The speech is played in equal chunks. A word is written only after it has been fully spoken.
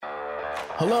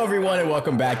Hello, everyone, and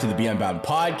welcome back to the Be Unbound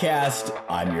podcast.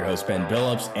 I'm your host, Ben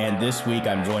Billups, and this week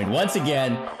I'm joined once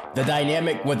again, the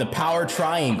dynamic with the power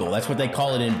triangle. That's what they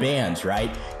call it in bands,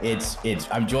 right?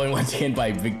 I'm joined once again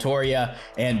by Victoria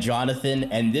and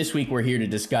Jonathan, and this week we're here to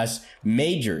discuss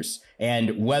majors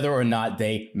and whether or not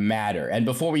they matter. And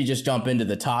before we just jump into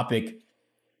the topic,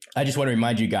 I just want to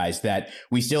remind you guys that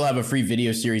we still have a free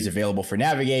video series available for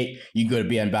Navigate. You can go to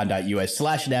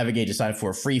beunbound.us/navigate to sign up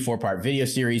for a free 4-part video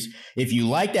series. If you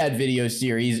like that video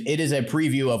series, it is a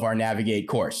preview of our Navigate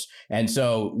course. And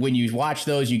so when you watch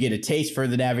those, you get a taste for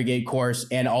the Navigate course.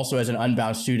 And also as an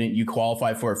Unbound student, you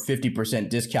qualify for a 50%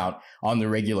 discount on the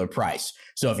regular price.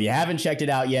 So if you haven't checked it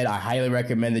out yet, I highly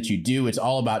recommend that you do. It's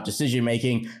all about decision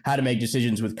making, how to make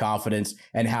decisions with confidence,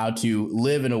 and how to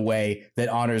live in a way that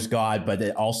honors God, but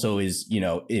that also is,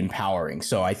 empowering.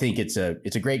 So I think it's a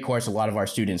great course. A lot of our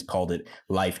students called it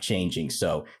life changing.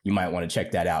 So you might want to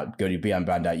check that out. Go to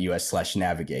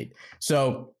beunbound.us/navigate.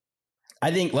 So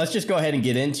I think let's just go ahead and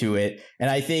get into it.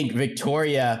 And I think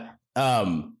Victoria,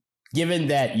 given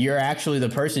that you're actually the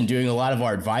person doing a lot of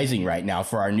our advising right now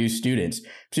for our new students,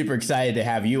 super excited to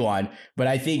have you on. But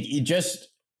I think just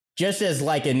as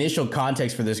like initial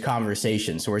context for this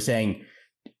conversation, so we're saying,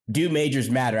 do majors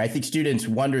matter? I think students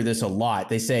wonder this a lot.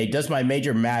 They say, does my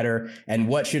major matter? And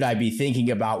what should I be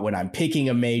thinking about when I'm picking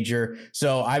a major?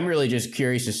 So I'm really just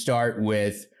curious to start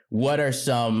with, what are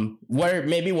some of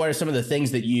the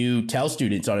things that you tell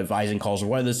students on advising calls, or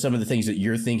what are some of the things that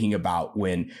you're thinking about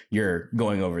when you're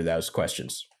going over those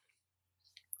questions?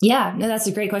 Yeah, no, that's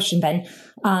a great question, Ben.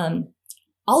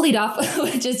 I'll lead off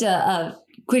with just a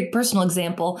quick personal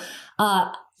example.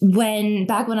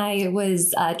 Back when I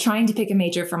was trying to pick a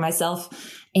major for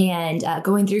myself and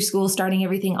going through school, starting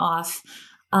everything off,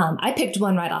 I picked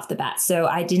one right off the bat. So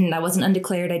I wasn't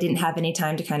undeclared. I didn't have any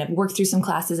time to kind of work through some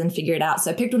classes and figure it out.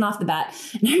 So I picked one off the bat.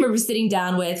 And I remember sitting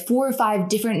down with 4 or 5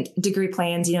 different degree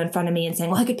plans, in front of me and saying,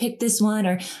 well, I could pick this one,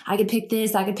 or I could pick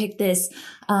this, I could pick this.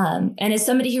 And as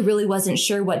somebody who really wasn't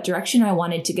sure what direction I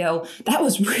wanted to go, that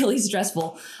was really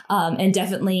stressful. And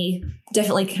definitely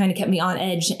kind of kept me on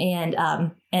edge and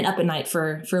up at night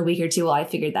for a week or two while I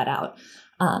figured that out.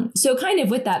 So kind of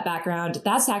with that background,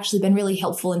 that's actually been really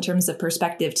helpful in terms of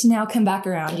perspective to now come back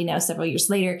around, several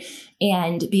years later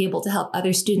and be able to help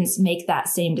other students make that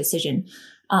same decision.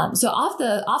 So off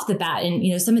the bat,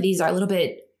 and, some of these are a little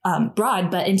bit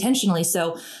broad, but intentionally.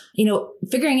 So,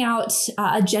 figuring out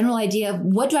a general idea of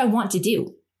what do I want to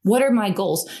do? What are my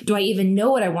goals? Do I even know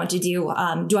what I want to do?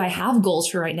 Do I have goals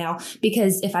for right now?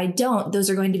 Because if I don't, those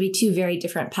are going to be 2 very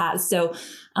different paths. So,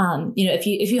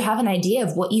 if you have an idea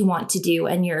of what you want to do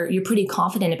and you're pretty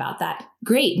confident about that,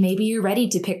 great. Maybe you're ready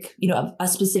to pick, a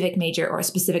specific major or a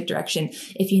specific direction.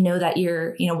 If you know that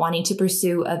you're, wanting to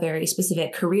pursue a very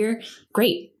specific career,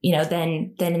 great.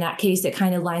 Then in that case, it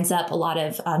kind of lines up. A lot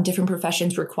of different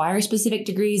professions require specific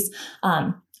degrees.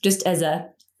 Just as a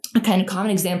kind of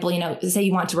common example, say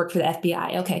you want to work for the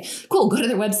FBI. Okay, cool. Go to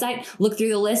their website, look through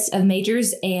the list of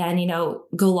majors and,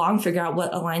 go along, figure out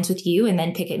what aligns with you and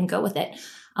then pick it and go with it.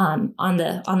 On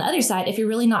the other side, if you're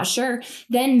really not sure,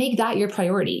 then make that your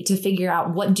priority to figure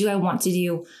out, what do I want to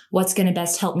do? What's going to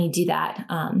best help me do that?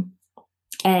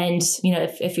 And,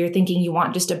 if you're thinking you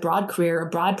want just a broad career or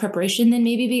broad preparation, then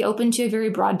maybe be open to a very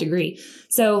broad degree.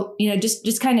 So,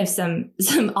 just kind of some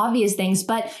obvious things,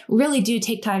 but really do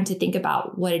take time to think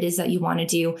about what it is that you want to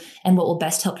do and what will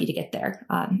best help you to get there.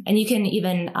 And you can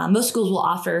even, most schools will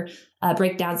offer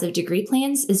breakdowns of degree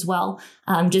plans as well.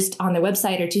 Just on their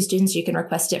website, or to students, you can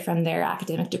request it from their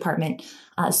academic department.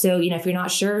 So, if you're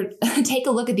not sure, take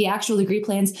a look at the actual degree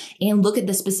plans and look at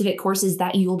the specific courses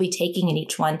that you will be taking in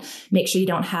each one. Make sure you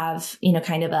don't have,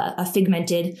 kind of a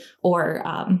figmented or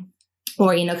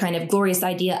kind of glorious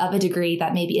idea of a degree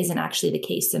that maybe isn't actually the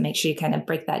case. So make sure you kind of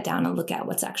break that down and look at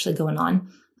what's actually going on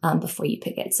before you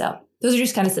pick it. So those are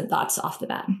just kind of some thoughts off the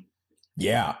bat.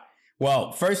 Yeah.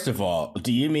 Well, first of all,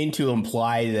 do you mean to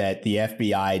imply that the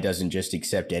FBI doesn't just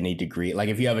accept any degree? Like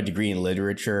if you have a degree in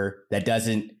literature, that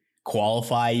doesn't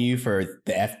qualify you for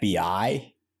the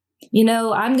FBI?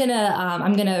 I'm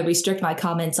gonna restrict my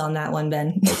comments on that one,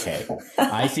 Ben. Okay,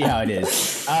 I see how it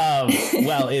is.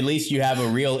 Well, at least you have a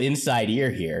real inside ear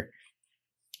here.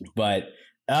 But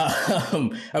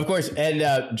of course,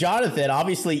 and Jonathan,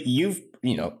 obviously, you've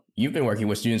been working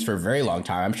with students for a very long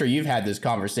time. I'm sure you've had this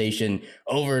conversation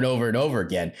over and over and over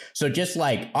again. So just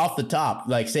like off the top,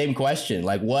 like same question,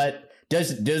 like what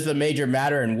does the major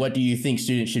matter, and what do you think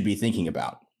students should be thinking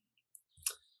about?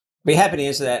 Be happy to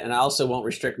answer that, and I also won't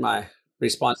restrict my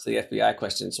response to the FBI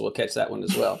question, so we'll catch that one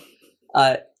as well.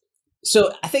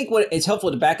 So I think it's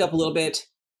helpful to back up a little bit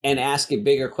and ask a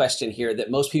bigger question here that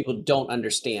most people don't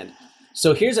understand.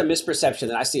 So here's a misperception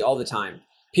that I see all the time.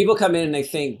 People come in and they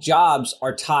think jobs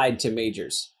are tied to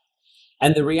majors.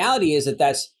 And the reality is that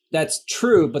that's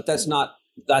true, but that's not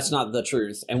the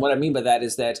truth. And what I mean by that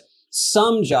is that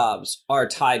some jobs are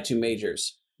tied to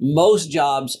majors. Most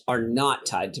jobs are not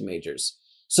tied to majors.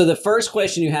 So the first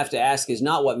question you have to ask is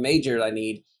not what major I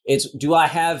need. It's, do I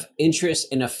have interest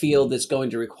in a field that's going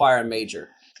to require a major?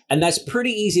 And that's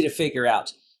pretty easy to figure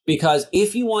out, because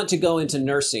if you want to go into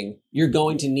nursing, you're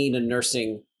going to need a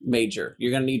nursing major.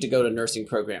 You're going to need to go to a nursing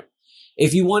program.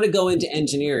 If you want to go into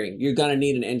engineering, you're going to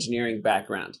need an engineering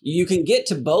background. You can get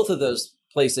to both of those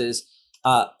places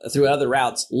through other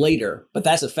routes later, but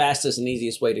that's the fastest and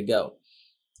easiest way to go.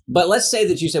 But let's say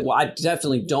that you said, well, I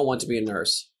definitely don't want to be a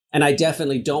nurse, and I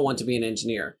definitely don't want to be an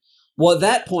engineer. Well, at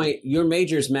that point, your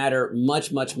majors matter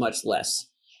much, much, much less.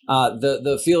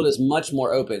 The field is much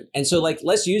more open. And so, like,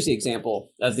 let's use the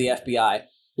example of the FBI.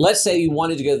 Let's say you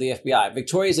wanted to go to the FBI.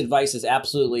 Victoria's advice is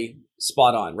absolutely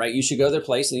spot on, right? You should go to their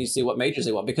place and you see what majors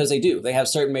they want, because they do. They have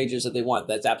certain majors that they want.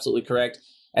 That's absolutely correct.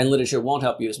 And literature won't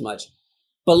help you as much.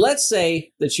 But let's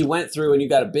say that you went through and you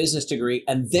got a business degree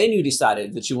and then you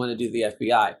decided that you want to do the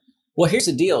FBI. Well, here's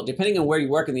the deal. Depending on where you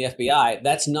work in the FBI,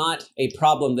 that's not a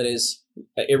problem that is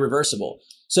irreversible.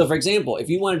 So, for example, if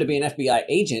you wanted to be an FBI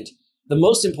agent, the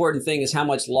most important thing is how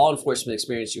much law enforcement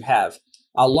experience you have.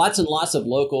 Lots and lots of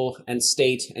local and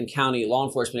state and county law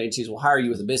enforcement agencies will hire you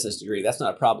with a business degree. That's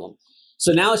not a problem.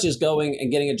 So now it's just going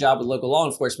and getting a job with local law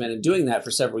enforcement and doing that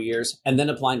for several years and then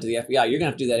applying to the FBI. You're going to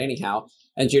have to do that anyhow,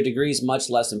 and your degree is much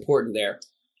less important there.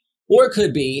 Or it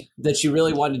could be that you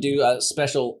really want to do a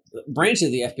special branch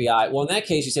of the FBI. Well, in that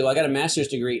case, you say, well, I got a master's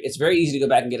degree. It's very easy to go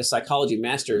back and get a psychology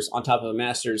master's on top of a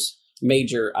master's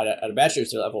major at a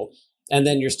bachelor's level. And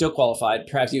then you're still qualified,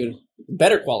 perhaps even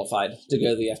better qualified to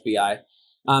go to the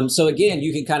FBI. So again,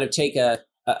 you can kind of take a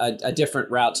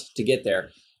different route to get there.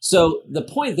 So the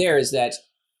point there is that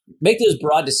make those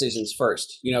broad decisions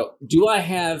first. You know, do I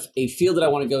have a field that I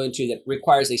want to go into that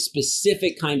requires a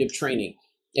specific kind of training?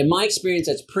 In my experience,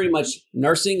 that's pretty much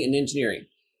nursing and engineering.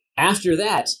 After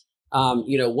that,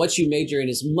 what you major in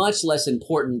is much less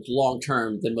important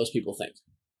long-term than most people think.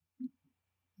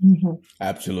 Mm-hmm.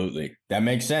 Absolutely. That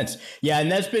makes sense. Yeah.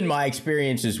 And that's been my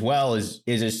experience as well, is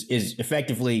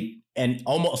effectively, and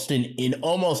almost in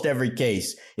almost every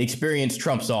case, experience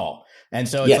trumps all. And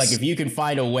so it's like, if you can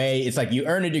find a way, it's like you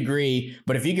earn a degree,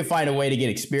 but if you can find a way to get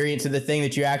experience in the thing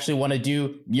that you actually want to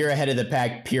do, you're ahead of the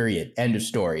pack, period. End of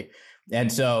story.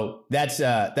 And so that's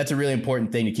a really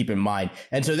important thing to keep in mind.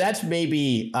 And so that's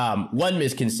maybe one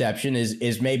misconception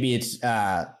is maybe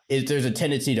there's a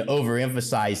tendency to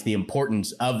overemphasize the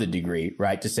importance of the degree,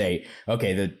 right? To say,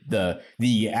 okay,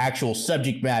 the actual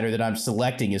subject matter that I'm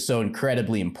selecting is so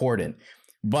incredibly important.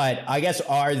 But I guess,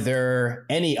 are there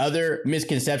any other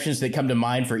misconceptions that come to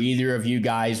mind for either of you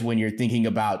guys when you're thinking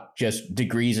about just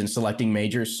degrees and selecting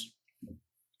majors?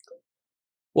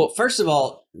 Well, first of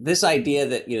all, this idea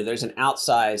that, there's an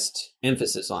outsized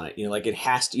emphasis on it, like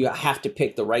you have to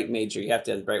pick the right major. You have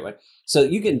to have the right one. So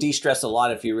you can de-stress a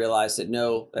lot if you realize that,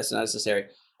 no, that's not necessary.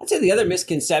 I'd say the other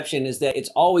misconception is that it's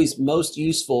always most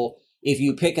useful if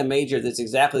you pick a major that's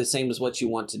exactly the same as what you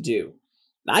want to do.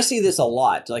 Now, I see this a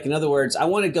lot. Like, in other words, I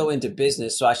want to go into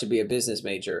business, so I should be a business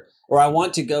major. Or I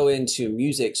want to go into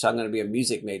music, so I'm going to be a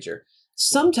music major.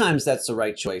 Sometimes that's the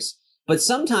right choice. But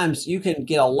sometimes you can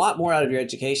get a lot more out of your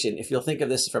education if you'll think of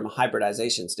this from a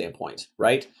hybridization standpoint,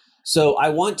 right? So I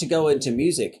want to go into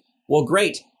music. Well,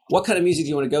 great. What kind of music do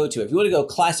you want to go to? If you want to go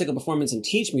classical performance and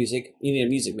teach music, you need a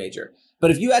music major. But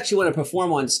if you actually want to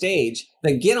perform on stage,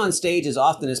 then get on stage as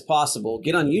often as possible,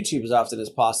 get on YouTube as often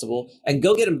as possible, and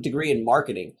go get a degree in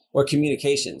marketing or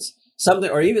communications, something,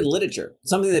 or even literature,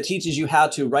 something that teaches you how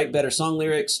to write better song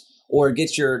lyrics or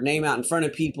get your name out in front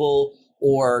of people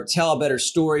or tell a better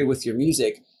story with your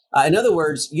music. In other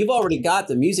words, you've already got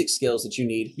the music skills that you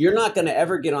need. You're not going to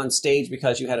ever get on stage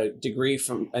because you had a degree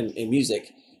in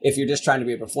music if you're just trying to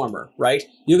be a performer, right?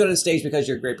 You get on stage because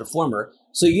you're a great performer.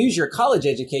 So use your college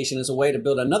education as a way to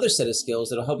build another set of skills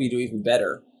that'll help you do even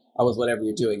better with whatever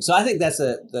you're doing. So I think that's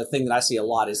the thing that I see a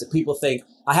lot, is that people think,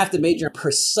 I have to major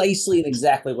precisely in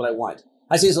exactly what I want.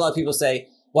 I see a lot of people say,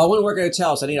 well, I want to work at a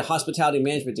hotel, so I need a hospitality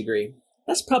management degree.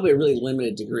 That's probably a really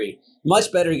limited degree.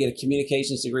 Much better to get a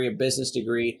communications degree, a business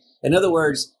degree. In other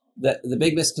words, the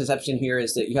big misconception here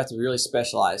is that you have to be really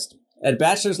specialized. At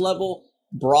bachelor's level,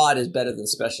 broad is better than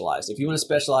specialized. If you want to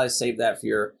specialize, save that for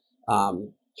your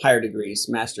higher degrees,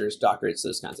 master's, doctorates,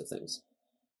 those kinds of things.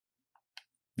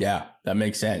 Yeah, that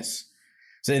makes sense.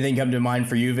 Does anything come to mind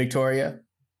for you, Victoria?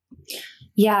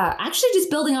 Yeah, actually just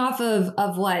building off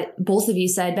of what both of you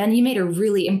said, Ben, you made a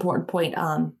really important point.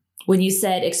 when you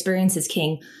said experience is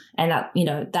king and that,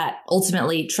 that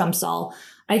ultimately trumps all,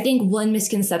 I think one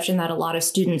misconception that a lot of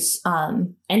students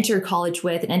enter college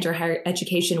with and enter higher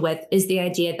education with is the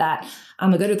idea that I'm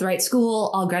going to go to the right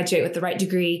school, I'll graduate with the right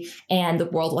degree, and the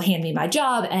world will hand me my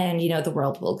job, and, the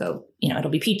world will go,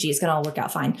 it'll be peachy, it's going to all work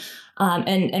out fine.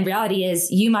 And reality is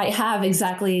you might have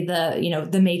exactly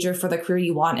the major for the career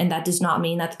you want, and that does not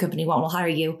mean that the company will hire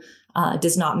you.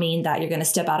 Does not mean that you're going to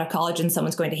step out of college and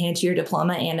someone's going to hand you your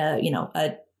diploma and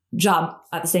a job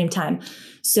at the same time.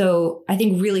 So I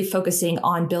think really focusing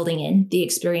on building in the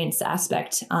experience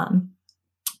aspect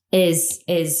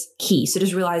is key. So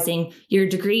just realizing your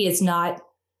degree is not,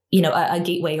 a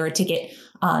gateway or a ticket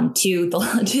to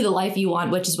the life you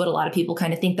want, which is what a lot of people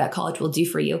kind of think that college will do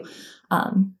for you.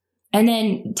 And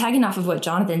then tagging off of what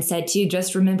Jonathan said too,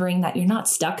 just remembering that you're not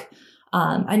stuck.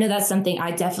 I know that's something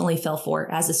I definitely fell for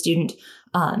as a student.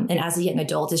 And as a young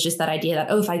adult, is just that idea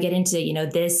that, if I get into,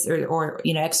 this or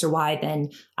X or Y, then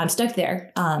I'm stuck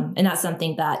there. And that's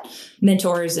something that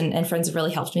mentors and friends have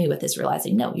really helped me with, is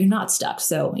realizing, no, you're not stuck.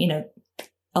 So,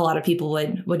 a lot of people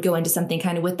would go into something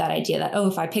kind of with that idea that,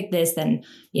 if I pick this, then,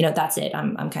 that's it.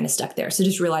 I'm kind of stuck there. So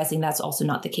just realizing that's also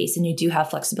not the case. And you do have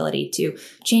flexibility to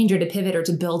change or to pivot or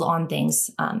to build on things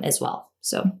as well.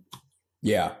 So.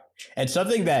 Yeah. And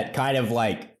something that kind of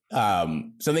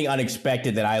something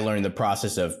unexpected that I learned in the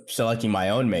process of selecting my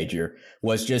own major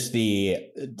was just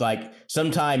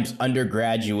sometimes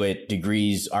undergraduate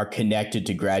degrees are connected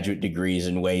to graduate degrees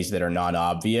in ways that are not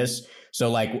obvious. So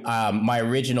my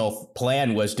original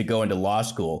plan was to go into law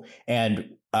school,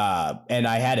 and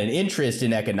I had an interest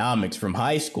in economics from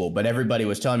high school, but everybody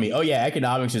was telling me, oh yeah,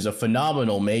 economics is a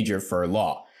phenomenal major for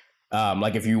law.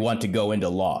 If you want to go into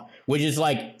law, which is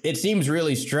it seems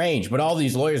really strange, but all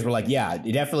these lawyers were like, yeah,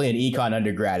 definitely an econ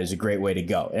undergrad is a great way to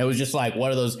go. And it was just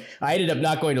one of those, I ended up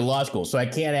not going to law school, so I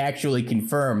can't actually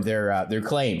confirm their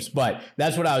claims, but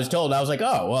that's what I was told. I was like,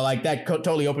 oh, well, that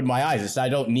totally opened my eyes. I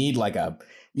don't need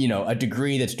a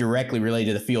degree that's directly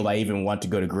related to the field I even want to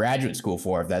go to graduate school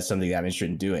for, if that's something that I'm interested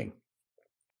in doing.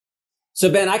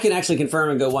 So Ben, I can actually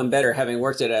confirm and go one better, having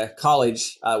worked at a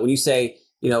college. When you say,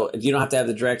 you don't have to have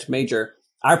the direct major.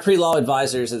 Our pre-law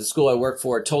advisors at the school I work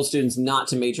for told students not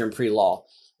to major in pre-law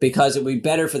because it would be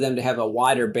better for them to have a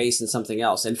wider base in something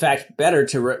else. In fact, better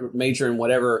to major in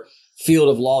whatever field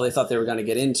of law they thought they were going to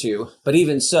get into. But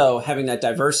even so, having that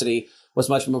diversity was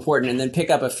much more important, and then pick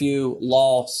up a few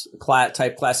law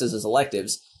type classes as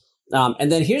electives.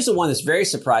 And then here's the one that's very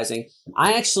surprising.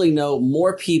 I actually know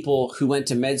more people who went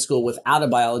to med school without a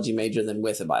biology major than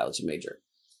with a biology major.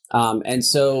 And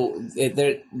so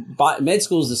med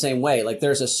school is the same way.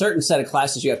 There's a certain set of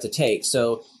classes you have to take.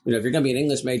 So, if you're going to be an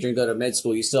English major and go to med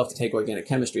school, you still have to take organic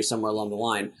chemistry somewhere along the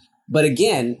line. But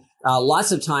again,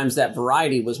 lots of times that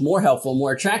variety was more helpful,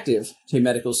 more attractive to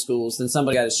medical schools than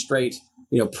somebody got a straight,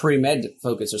 pre-med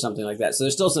focus or something like that. So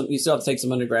you still have to take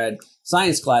some undergrad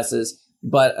science classes.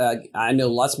 But I know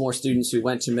lots more students who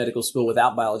went to medical school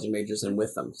without biology majors than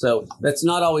with them. So that's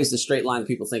not always the straight line that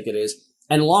people think it is.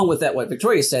 And along with that, what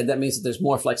Victoria said, that means that there's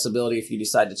more flexibility if you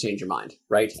decide to change your mind,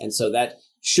 right? And so that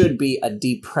should be a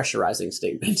depressurizing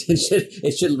statement.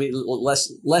 It should be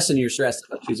lessen your stress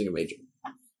about choosing a major.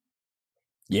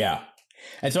 Yeah.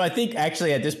 And so I think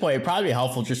actually at this point, it'd probably be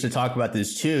helpful just to talk about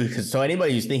this too, because so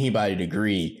anybody who's thinking about a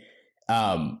degree,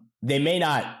 they may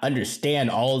not understand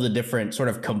all of the different sort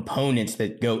of components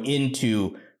that go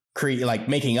into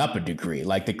making up a degree,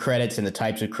 like the credits and the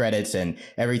types of credits and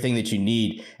everything that you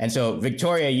need. And so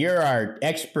Victoria, you're our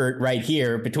expert right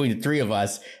here between the three of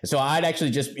us. So I'd actually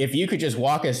if you could just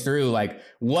walk us through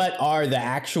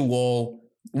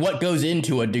what goes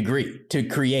into a degree to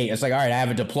create. It's all right, I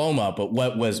have a diploma, but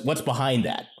what's behind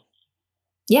that?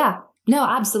 Yeah, no,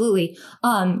 absolutely.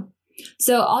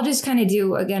 So I'll just kind of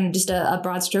do, again, just a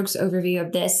broad strokes overview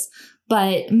of this,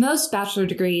 but most bachelor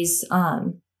degrees,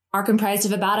 are comprised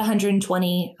of about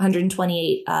 128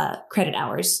 credit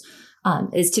hours,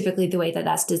 is typically the way that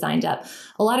that's designed up.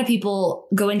 A lot of people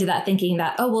go into that thinking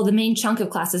that, the main chunk of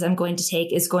classes I'm going to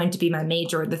take is going to be my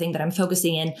major, the thing that I'm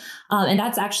focusing in. And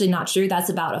that's actually not true. That's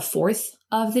about a fourth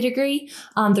of the degree.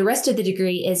 The rest of the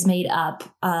degree is made up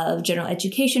of general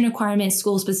education requirements,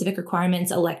 school-specific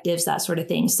requirements, electives, that sort of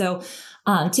thing. So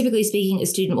typically speaking, a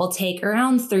student will take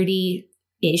around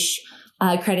 30-ish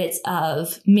credits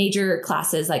of major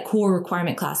classes, like core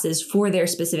requirement classes for their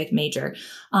specific major.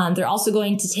 They're also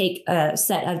going to take a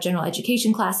set of general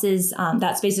education classes.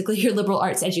 That's basically your liberal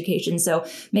arts education. So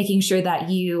making sure that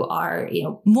you are,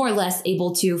 more or less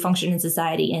able to function in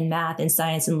society in math and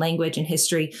science and language and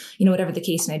history, whatever the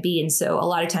case might be. And so a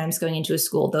lot of times going into a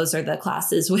school, those are the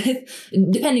classes with,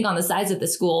 depending on the size of the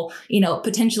school,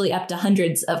 potentially up to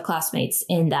hundreds of classmates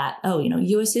in that,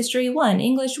 U.S. History 1,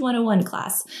 English 101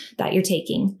 class that you're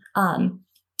taking.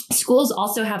 Schools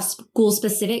also have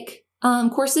school-specific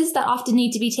courses that often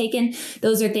need to be taken.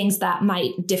 Those are things that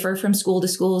might differ from school to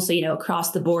school. So,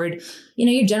 across the board,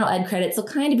 your general ed credits will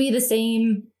kind of be the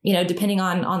same, depending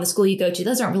on the school you go to.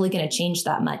 Those aren't really going to change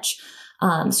that much.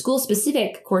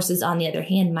 School-specific courses, on the other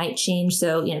hand, might change.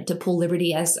 So, to pull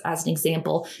Liberty as an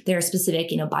example, there are specific,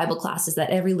 Bible classes that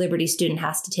every Liberty student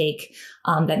has to take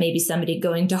that maybe somebody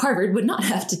going to Harvard would not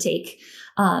have to take.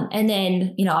 And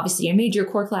then, obviously your major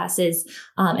core classes.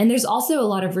 And there's also a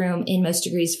lot of room in most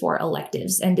degrees for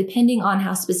electives. And depending on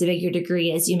how specific your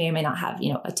degree is, you may or may not have,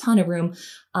 a ton of room.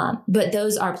 But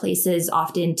those are places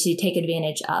often to take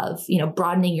advantage of,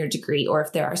 broadening your degree, or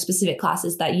if there are specific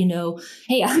classes that,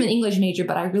 hey, I'm an English major,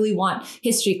 but I really want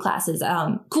history classes.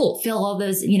 Cool. Fill all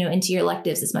those, into your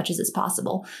electives as much as is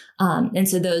possible. And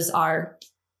so those are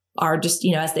just,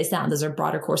 as they sound, those are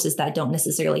broader courses that don't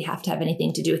necessarily have to have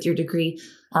anything to do with your degree,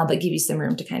 but give you some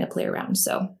room to kind of play around.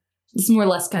 So it's more or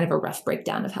less kind of a rough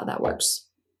breakdown of how that works.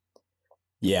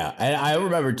 Yeah. And I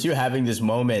remember too, having this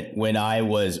moment when I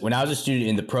was a student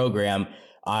in the program.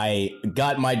 I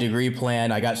got my degree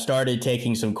plan. I got started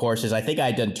taking some courses. I think I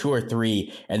had done 2 or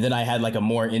 3, and then I had like a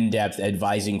more in-depth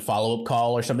advising follow-up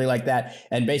call or something like that.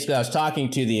 And basically I was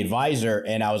talking to the advisor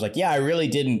and I was like, yeah, I really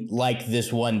didn't like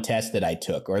this one test that I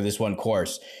took, or this one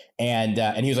course. And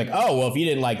he was like, oh, well, if you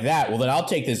didn't like that, well, then I'll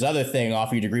take this other thing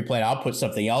off your degree plan. I'll put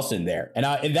something else in there.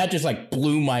 And that just like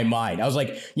blew my mind. I was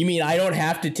like, you mean I don't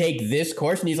have to take this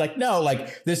course? And he's like, no,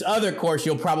 like this other course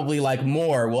you'll probably like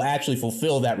more will actually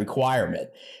fulfill that requirement.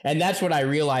 And that's when I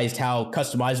realized how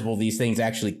customizable these things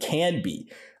actually can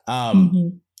be.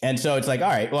 And so it's like, all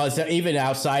right, well, so even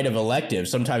outside of electives,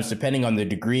 sometimes depending on the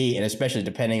degree and especially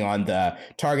depending on the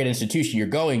target institution you're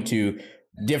going to,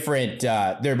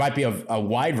 there might be a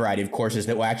wide variety of courses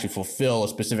that will actually fulfill a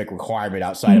specific requirement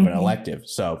outside of an elective.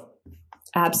 So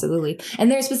absolutely.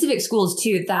 And there are specific schools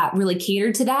too that really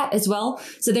cater to that as well.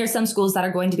 So there are some schools that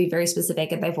are going to be very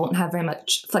specific and they won't have very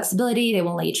much flexibility. They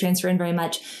won't let you transfer in very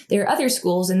much. There are other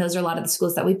schools, and those are a lot of the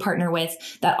schools that we partner with,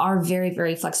 that are very,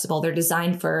 very flexible. They're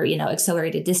designed for,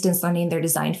 accelerated distance learning. They're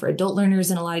designed for adult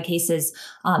learners in a lot of cases.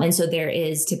 And so there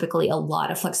is typically a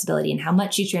lot of flexibility in how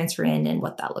much you transfer in and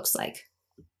what that looks like.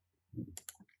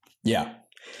 Yeah.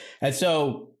 And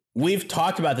so we've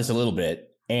talked about this a little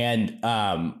bit, and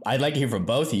I'd like to hear from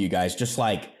both of you guys, just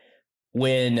like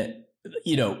let's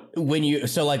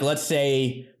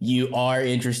say you are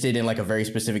interested in like a very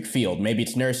specific field. Maybe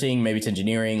it's nursing, maybe it's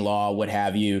engineering, law, what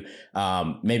have you.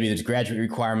 Maybe there's graduate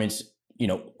requirements,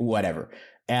 whatever.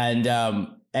 And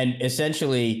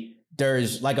essentially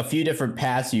there's like a few different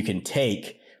paths you can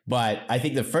take. But I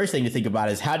think the first thing to think about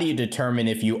is, how do you determine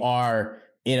if you are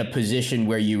in a position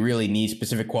where you really need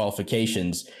specific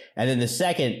qualifications? And then the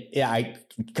second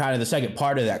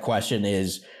part of that question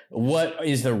is, what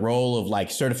is the role of like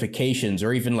certifications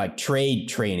or even like trade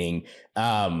training,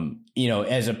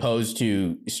 as opposed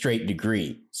to straight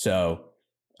degree? So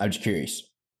I'm just curious.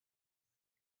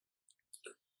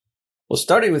 Well,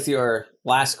 starting with your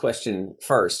last question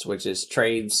first, which is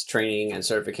trades, training, and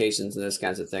certifications and those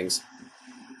kinds of things.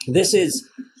 This is,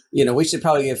 we should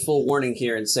probably give full warning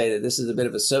here and say that this is a bit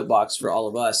of a soapbox for all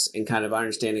of us in kind of our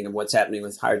understanding of what's happening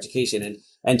with higher education,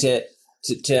 and to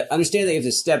understand that you have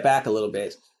to step back a little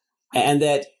bit, and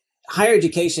that higher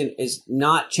education is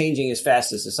not changing as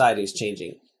fast as society is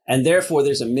changing. And therefore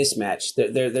there's a mismatch.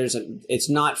 It's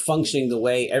not functioning the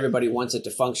way everybody wants it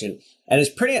to function. And it's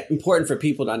pretty important for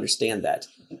people to understand that.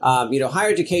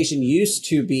 Higher education used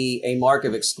to be a mark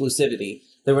of exclusivity.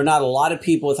 There were not a lot of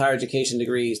people with higher education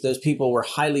degrees. Those people were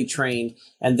highly trained,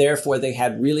 and therefore they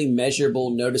had really measurable,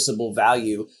 noticeable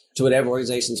value to whatever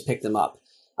organizations picked them up.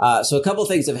 So a couple of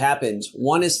things have happened.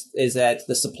 One is that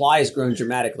the supply has grown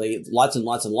dramatically. Lots and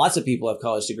lots and lots of people have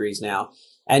college degrees now.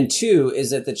 And 2 is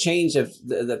that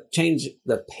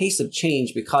the pace of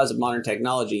change because of modern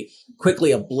technology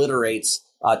quickly obliterates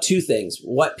 2 things: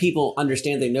 what people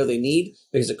understand they know they need,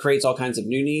 because it creates all kinds of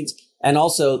new needs, and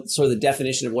also sort of the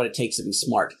definition of what it takes to be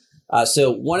smart. So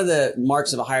one of the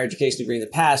marks of a higher education degree in the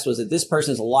past was that this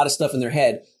person has a lot of stuff in their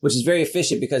head, which is very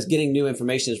efficient because getting new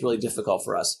information is really difficult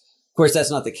for us. Of course,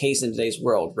 that's not the case in today's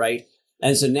world, right?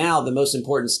 And so now the most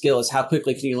important skill is how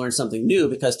quickly can you learn something new,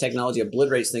 because technology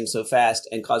obliterates things so fast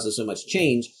and causes so much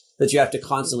change that you have to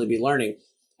constantly be learning.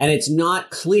 And it's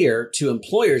not clear to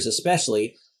employers,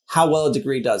 especially, how well a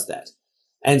degree does that.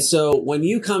 And so when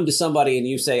you come to somebody and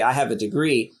you say, I have a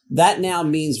degree, that now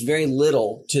means very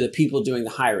little to the people doing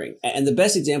the hiring. And the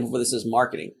best example for this is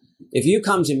marketing. If you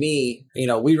come to me,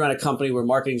 we run a company where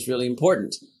marketing is really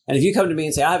important. And if you come to me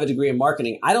and say, I have a degree in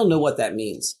marketing, I don't know what that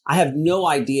means. I have no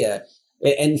idea.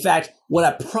 In fact, what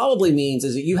that probably means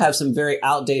is that you have some very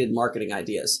outdated marketing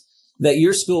ideas, that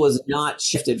your school is not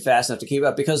shifted fast enough to keep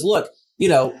up. Because look,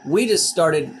 we just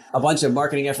started a bunch of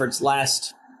marketing efforts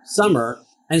last summer,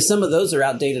 and some of those are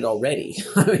outdated already.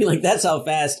 I mean, that's how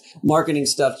fast marketing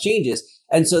stuff changes.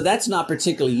 And so that's not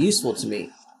particularly useful to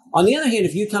me. On the other hand,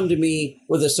 if you come to me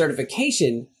with a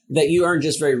certification that you earned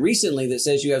just very recently that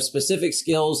says you have specific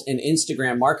skills in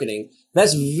Instagram marketing,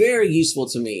 that's very useful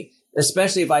to me,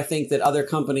 especially if I think that other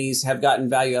companies have gotten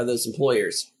value out of those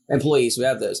employees who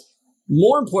have those.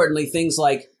 More importantly, things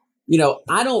like,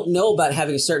 I don't know about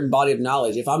having a certain body of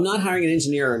knowledge. If I'm not hiring an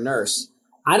engineer or a nurse,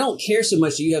 I don't care so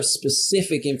much that you have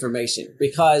specific information,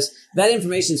 because that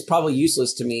information is probably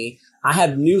useless to me. I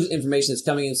have new information that's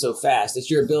coming in so fast.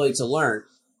 It's your ability to learn.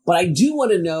 But I do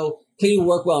want to know, can you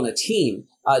work well in a team?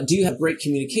 Do you have great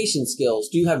communication skills?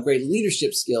 Do you have great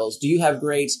leadership skills? Do you have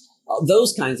great,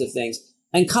 those kinds of things?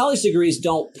 And college degrees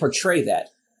don't portray that.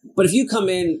 But if you come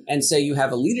in and say you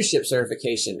have a leadership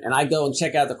certification, and I go and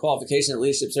check out the qualification of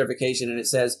leadership certification, and it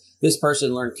says this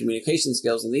person learned communication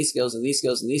skills and these skills and these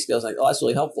skills and these skills, I'm like, oh, that's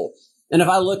really helpful. And if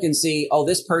I look and see, oh,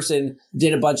 this person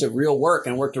did a bunch of real work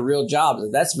and worked a real job,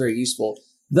 that's very useful.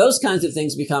 Those kinds of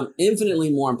things become infinitely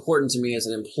more important to me as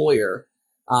an employer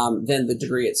than the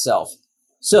degree itself.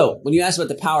 So when you ask about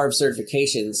the power of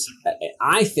certifications,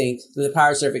 I think that the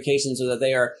power of certifications are that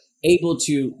they are able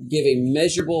to give a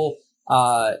measurable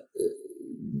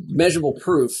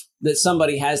proof that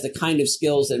somebody has the kind of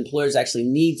skills that employers actually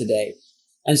need today.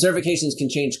 And certifications can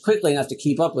change quickly enough to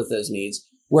keep up with those needs,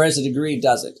 whereas a degree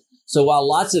doesn't. So while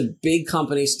lots of big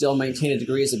companies still maintain a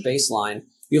degree as a baseline,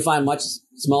 you'll find much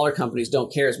smaller companies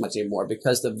don't care as much anymore,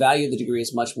 because the value of the degree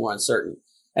is much more uncertain.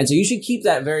 And so you should keep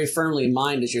that very firmly in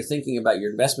mind as you're thinking about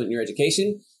your investment in your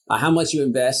education, how much you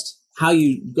invest, how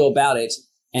you go about it,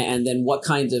 and then what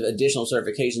kinds of additional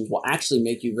certifications will actually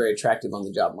make you very attractive on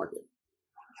the job market.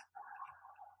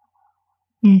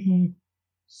 Mm-hmm.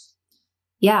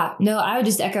 Yeah, no, I would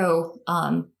just echo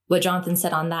what Jonathan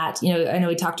said on that. I know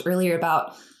we talked earlier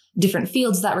about different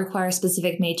fields that require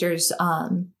specific majors,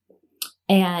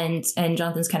 and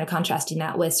Jonathan's kind of contrasting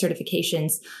that with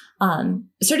certifications.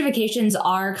 Certifications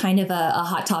are kind of a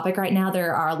hot topic right now.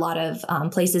 There are a lot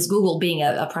of places, Google being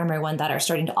a primary one, that are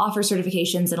starting to offer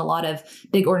certifications, and a lot of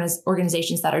big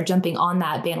organizations that are jumping on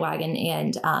that bandwagon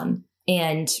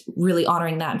and really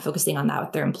honoring that and focusing on that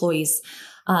with their employees.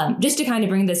 Just to kind of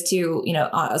bring this to,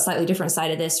 a slightly different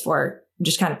side of this for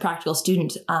just kind of practical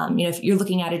student. If you're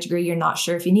looking at a degree, you're not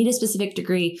sure if you need a specific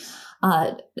degree,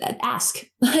 ask,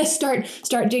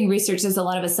 start doing research. There's a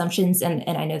lot of assumptions. And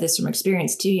I know this from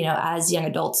experience too, as young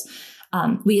adults,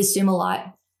 we assume a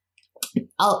lot.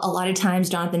 A lot of times,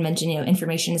 Jonathan mentioned,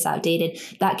 information is outdated.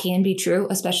 That can be true,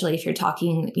 especially if you're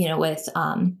talking, with,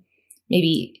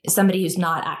 maybe somebody who's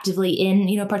not actively in,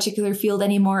 a particular field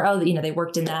anymore. Oh, they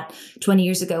worked in that 20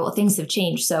 years ago. Well, things have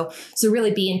changed. So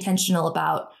really be intentional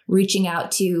about reaching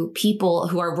out to people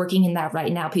who are working in that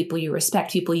right now, people you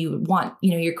respect, people you would want,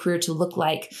 your career to look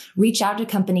like. Reach out to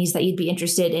companies that you'd be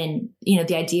interested in,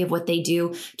 the idea of what they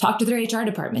do. Talk to their HR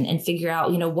department and figure out,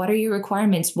 what are your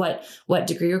requirements? What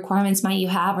degree requirements might you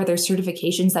have? Are there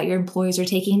certifications that your employees are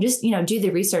taking? Just, do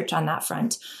the research on that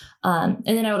front. And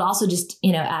then I would also just,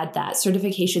 add that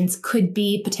certifications could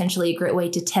be potentially a great way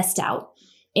to test out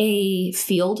a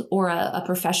field or a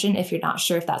profession if you're not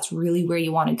sure if that's really where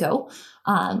you want to go.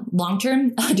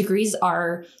 Long-term degrees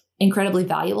are incredibly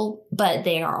valuable, but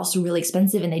they are also really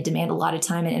expensive and they demand a lot of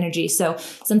time and energy. So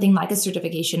something like a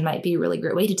certification might be a really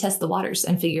great way to test the waters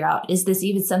and figure out, is this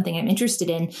even something I'm interested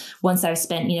in once I've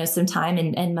spent, some time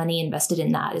and money invested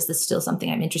in that? Is this still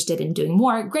something I'm interested in doing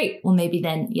more? Great. Well, maybe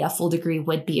then, full degree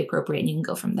would be appropriate and you can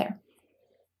go from there.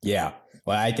 Yeah.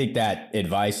 Well, I think that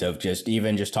advice of just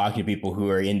talking to people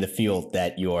who are in the field,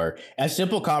 that a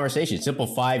simple conversation, simple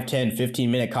 5, 10,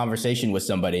 15-minute conversation with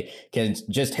somebody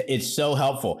it's so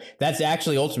helpful. That's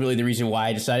actually ultimately the reason why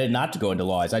I decided not to go into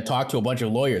law. Is I talked to a bunch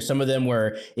of lawyers. Some of them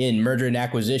were in merger and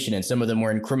acquisition, and some of them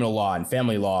were in criminal law and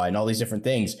family law and all these different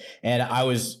things. And I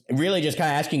was really just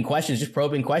kind of asking questions, just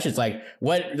probing questions like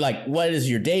what does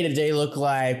your day-to-day look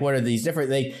like? What are these different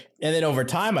things? And then over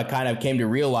time, I kind of came to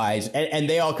realize, and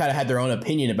they all kind of had their own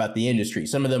opinion about the industry.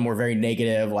 Some of them were very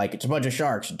negative, like it's a bunch of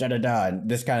sharks, and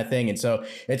this kind of thing. And so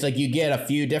it's like you get a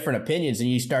few different opinions and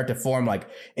you start to form like,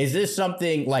 is this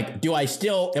something like, do I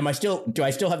still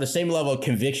have the same level of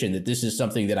conviction that this is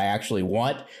something that I actually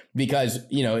want? Because,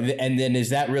 and then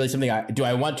is that really something do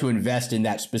I want to invest in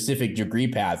that specific degree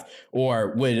path,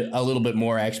 or would a little bit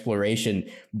more exploration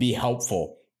be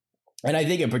helpful? And I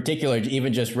think in particular,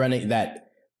 even just running that,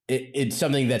 it's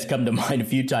something that's come to mind a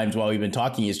few times while we've been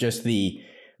talking, is just the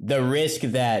risk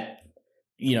that,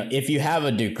 if you have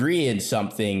a degree in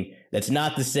something, that's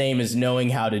not the same as knowing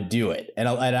how to do it. And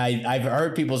I've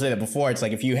heard people say that before. It's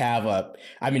like, if you have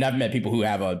I've met people who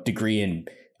have a degree in,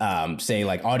 say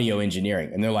like audio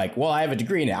engineering, and they're like, well, I have a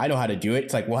degree in it, I know how to do it.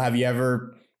 It's like, well, have you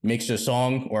ever mixed a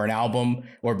song or an album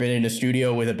or been in a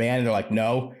studio with a band? And they're like,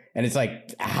 no. And it's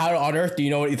like, how on earth do you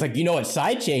know? It's like, what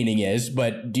sidechaining is,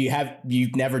 but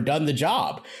you've never done the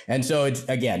job. And so it's,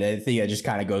 again, I think it just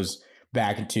kind of goes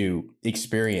back into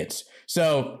experience.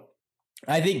 So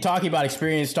I think talking about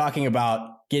experience, talking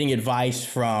about getting advice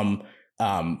from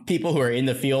people who are in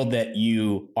the field that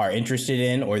you are interested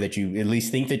in, or that you at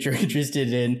least think that you're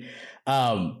interested in.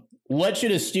 What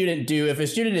should a student do if a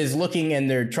student is looking and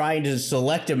they're trying to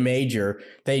select a major?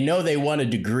 They know they want a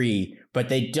degree, but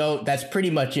they don't. That's pretty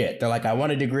much it. They're like, I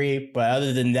want a degree, but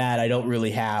other than that, I don't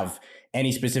really have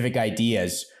any specific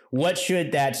ideas. What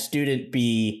should that student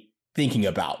be thinking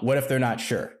about? What if they're not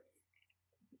sure?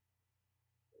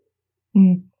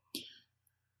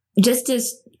 Just to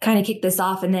kind of kick this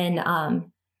off, and then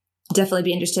definitely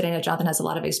be interested. I know Jonathan has a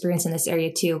lot of experience in this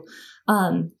area too.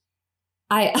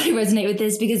 I resonate with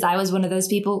this because I was one of those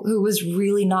people who was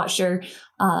really not sure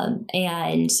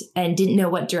and didn't know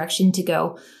what direction to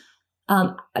go.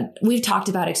 We've talked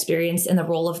about experience and the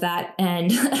role of that.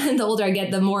 And the older I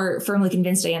get, the more firmly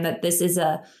convinced I am that this is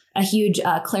a huge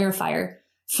clarifier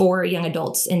for young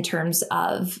adults in terms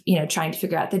of, trying to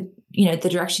figure out the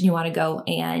direction you want to go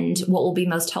and what will be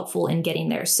most helpful in getting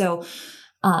there. So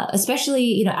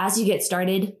especially, as you get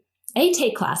started,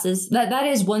 take classes. That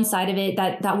is one side of it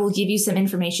that will give you some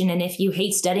information. And if you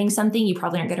hate studying something, you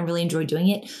probably aren't going to really enjoy doing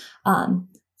it.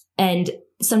 And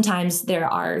sometimes there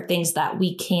are things that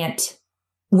we can't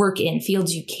work in,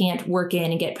 fields you can't work in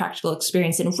and get practical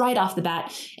experience in right off the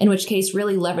bat, in which case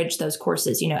really leverage those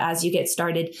courses, as you get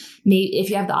started. Maybe if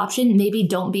you have the option, maybe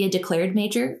don't be a declared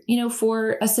major,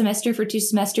 for a semester, for 2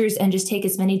 semesters, and just take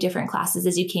as many different classes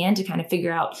as you can to kind of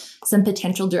figure out some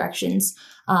potential directions.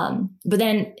 But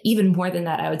then even more than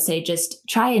that, I would say just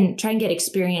try and get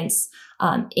experience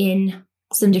in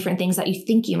some different things that you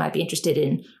think you might be interested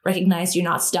in. Recognize you're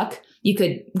not stuck. You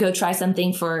could go try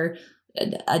something for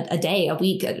a day, a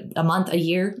week, a month, a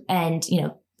year, and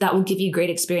that will give you great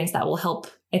experience that will help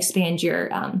expand your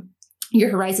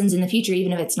horizons in the future,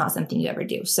 even if it's not something you ever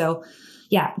do. So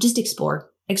yeah, just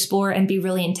explore and be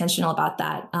really intentional about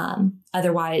that.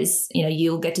 Otherwise,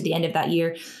 you'll get to the end of that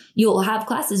year, you'll have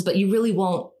classes, but you really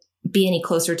won't be any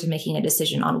closer to making a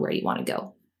decision on where you want to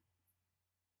go.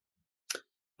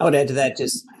 I would add to that,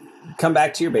 just come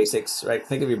back to your basics, right?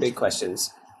 Think of your big questions.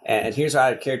 And here's how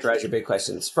I'd characterize your big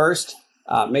questions. First,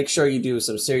 make sure you do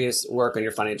some serious work on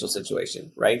your financial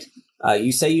situation, right?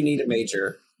 You say you need a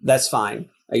major, that's fine.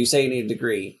 You say you need a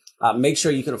degree, make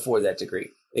sure you can afford that degree.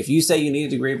 If you say you need a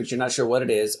degree, but you're not sure what it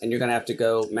is, and you're going to have to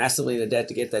go massively into debt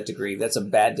to get that degree, that's a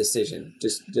bad decision.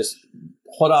 Just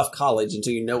hold off college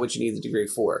until you know what you need the degree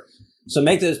for. So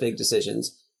make those big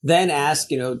decisions. Then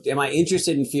ask, am I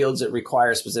interested in fields that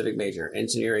require a specific major,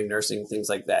 engineering, nursing, things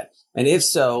like that? And if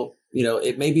so,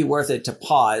 it may be worth it to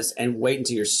pause and wait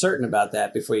until you're certain about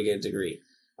that before you get a degree.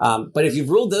 But if you've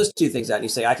ruled those 2 things out and you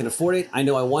say, I can afford it, I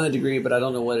know I want a degree, but I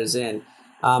don't know what it is in,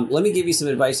 let me give you some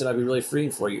advice that I'll be really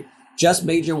freeing for you. Just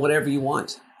major in whatever you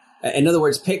want. In other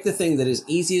words, pick the thing that is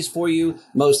easiest for you,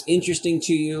 most interesting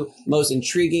to you, most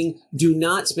intriguing. Do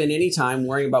not spend any time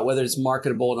worrying about whether it's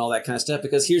marketable and all that kind of stuff,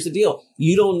 because here's the deal.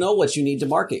 You don't know what you need to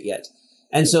market yet.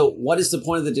 And so what is the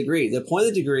point of the degree? The point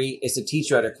of the degree is to teach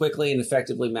you how to quickly and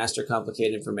effectively master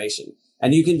complicated information.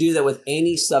 And you can do that with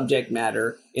any subject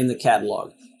matter in the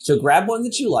catalog. So grab one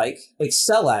that you like,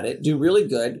 excel at it, do really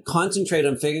good, concentrate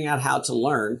on figuring out how to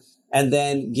learn, and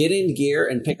then get in gear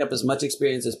and pick up as much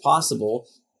experience as possible.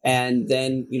 And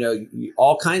then,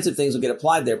 all kinds of things will get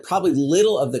applied there. Probably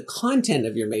little of the content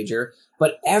of your major,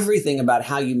 but everything about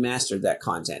how you mastered that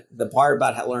content. The part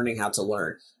about learning how to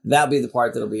learn. That'll be the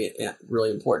part that'll be really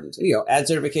important. Add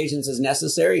certifications as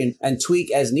necessary and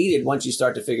tweak as needed once you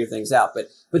start to figure things out.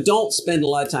 But don't spend a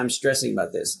lot of time stressing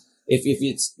about this.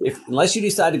 Unless you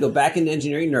decide to go back into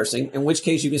engineering nursing, in which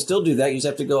case you can still do that. You just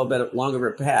have to go a bit longer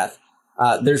of a path.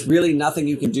 there's really nothing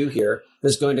you can do here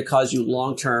that's going to cause you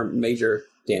long-term major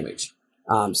damage.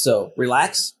 So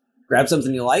relax, grab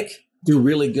something you like, do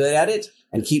really good at it,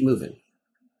 and keep moving.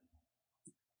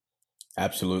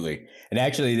 Absolutely. And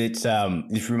actually, it's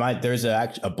there's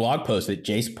a blog post that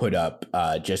Jace put up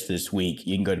just this week.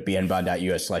 You can go to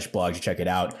bnbound.us/blog to check it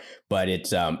out. But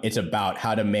it's about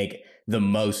how to make the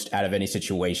most out of any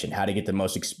situation, how to get the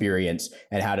most experience,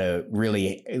 and how to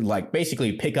really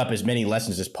basically pick up as many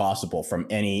lessons as possible from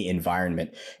any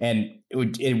environment. And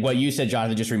what you said,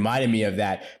 Jonathan, just reminded me of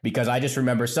that, because I just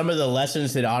remember some of the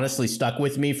lessons that honestly stuck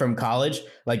with me from college.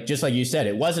 Just like you said,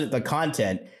 it wasn't the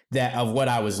content of what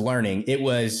I was learning. It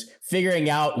was figuring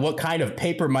out what kind of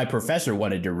paper my professor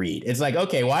wanted to read. It's like,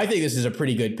 okay, well, I think this is a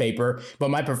pretty good paper, but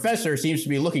my professor seems to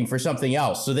be looking for something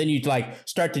else. So then you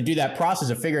start to do that process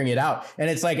of figuring it out. And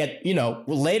it's like,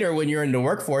 later when you're in the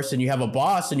workforce and you have a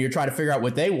boss and you're trying to figure out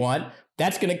what they want,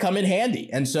 that's going to come in handy.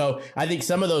 And so I think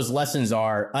some of those lessons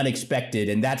are unexpected,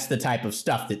 and that's the type of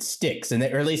stuff that sticks. Or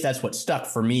at least that's what stuck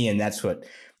for me. And that's what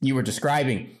you were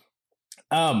describing.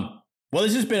 Well,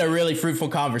 this has been a really fruitful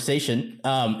conversation,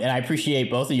 and I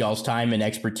appreciate both of y'all's time and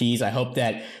expertise. I hope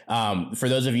that for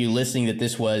those of you listening, that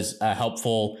this was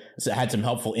had some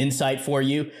helpful insight for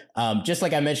you. Just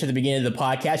like I mentioned at the beginning of the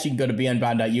podcast, you can go to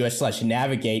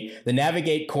beunbound.us/navigate. The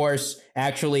Navigate course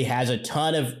actually has a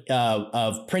ton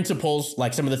of principles,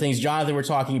 like some of the things Jonathan were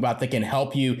talking about, that can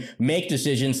help you make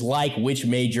decisions like which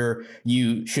major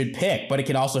you should pick. But it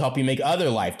can also help you make other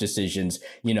life decisions,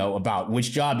 about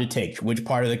which job to take, which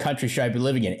part of the country should I be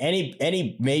living in.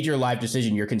 Any major life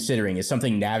decision you're considering is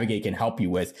something Navigate can help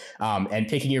you with, and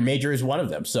picking your major is one of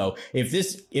them. So if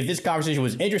this conversation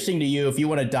was interesting to you, if you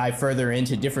want to dive further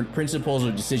into different principles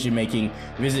of decision making,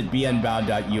 visit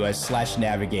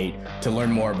beunbound.us/navigate to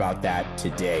learn more about that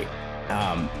today.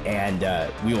 And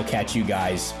we will catch you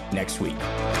guys next week.